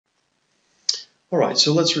All right,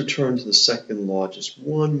 so let's return to the second law just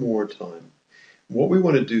one more time. What we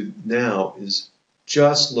want to do now is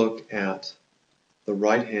just look at the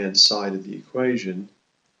right-hand side of the equation,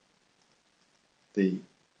 the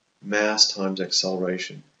mass times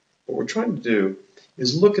acceleration. What we're trying to do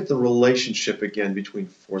is look at the relationship again between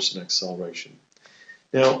force and acceleration.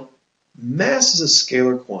 Now, mass is a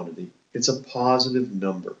scalar quantity. It's a positive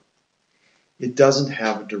number. It doesn't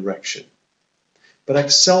have a direction. But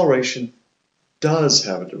acceleration does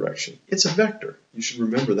have a direction. It's a vector. You should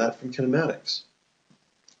remember that from kinematics.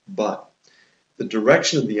 But the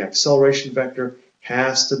direction of the acceleration vector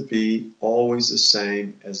has to be always the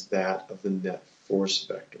same as that of the net force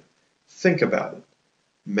vector. Think about it.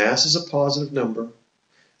 Mass is a positive number.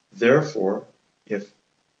 Therefore, if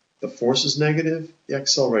the force is negative, the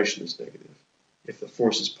acceleration is negative. If the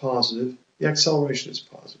force is positive, the acceleration is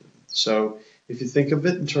positive. So if you think of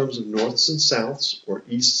it in terms of norths and souths, or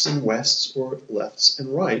easts and wests, or lefts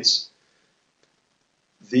and rights,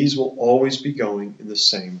 these will always be going in the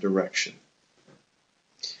same direction.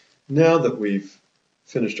 Now that we've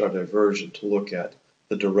finished our diversion to look at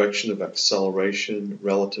the direction of acceleration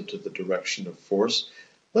relative to the direction of force,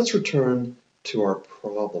 let's return to our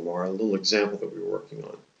problem, or our little example that we were working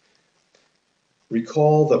on.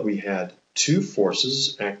 Recall that we had two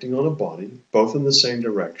forces acting on a body, both in the same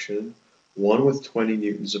direction, one with 20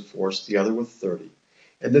 newtons of force, the other with 30,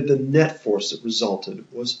 and that the net force that resulted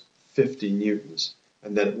was 50 newtons,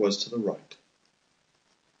 and that it was to the right.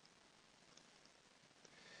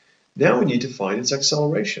 Now we need to find its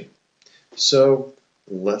acceleration. So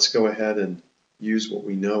let's go ahead and use what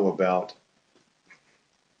we know about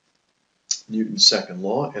Newton's second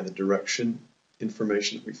law and the direction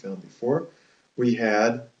information that we found before. We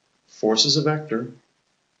had force as a vector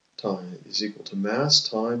is equal to mass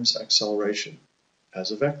times acceleration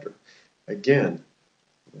as a vector. Again,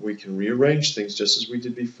 we can rearrange things just as we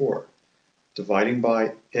did before. Dividing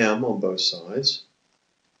by m on both sides,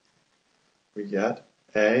 we get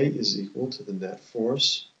A is equal to the net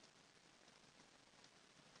force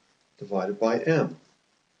divided by m.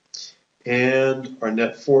 And our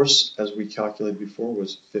net force, as we calculated before,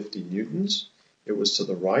 was 50 newtons. It was to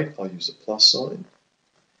the right. I'll use a plus sign.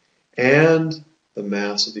 And the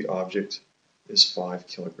mass of the object is 5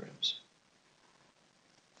 kilograms.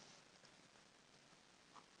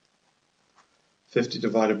 50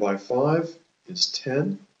 divided by 5 is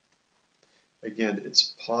 10. Again,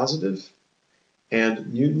 it's positive.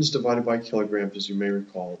 And newtons divided by kilograms, as you may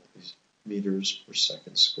recall, is meters per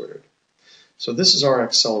second squared. So this is our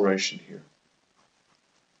acceleration here.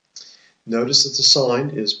 Notice that the sign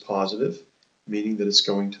is positive, meaning that it's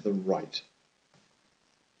going to the right.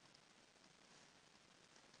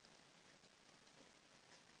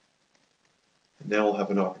 And now we'll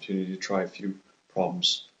have an opportunity to try a few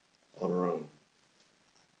problems on our own.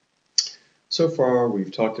 So far,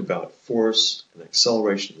 we've talked about force and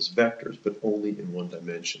acceleration as vectors, but only in one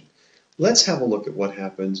dimension. Let's have a look at what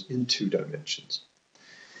happens in 2 dimensions.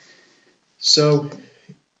 So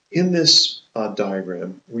in this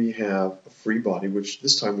diagram, we have a free body, which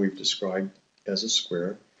this time we've described as a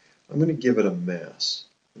square. I'm going to give it a mass.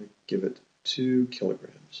 I'm going to give it 2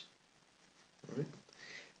 kilograms. All right?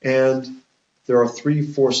 And there are 3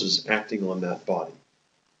 forces acting on that body.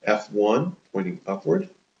 F1 pointing upward,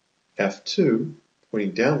 F2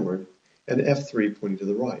 pointing downward, and F3 pointing to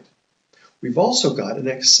the right. We've also got an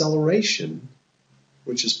acceleration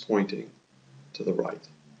which is pointing to the right.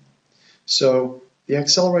 So the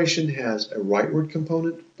acceleration has a rightward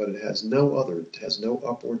component, but it has no other. It has no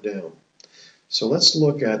up or down. So let's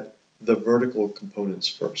look at the vertical components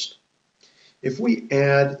first. If we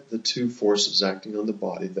add the 2 forces acting on the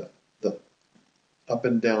body, the up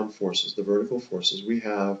and down forces, the vertical forces, we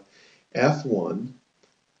have F1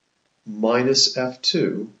 minus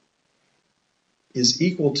F2 is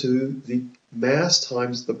equal to the mass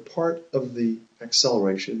times the part of the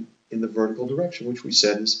acceleration in the vertical direction, which we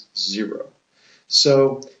said is 0.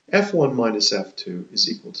 So F1 minus F2 is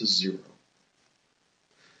equal to 0.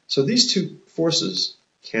 So these 2 forces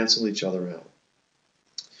cancel each other out.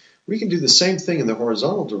 We can do the same thing in the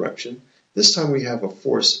horizontal direction. This time we have a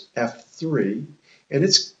force F3, and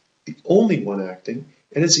it's the only one acting,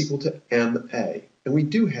 and it's equal to ma. And we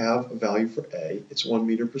do have a value for a. It's 1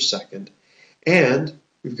 meter per second. And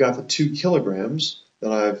we've got the 2 kilograms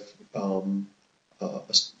that I've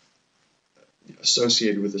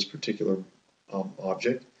associated with this particular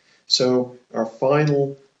object. So our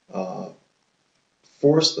final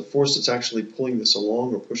force, the force that's actually pulling this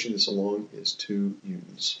along or pushing this along, is 2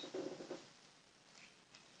 newtons.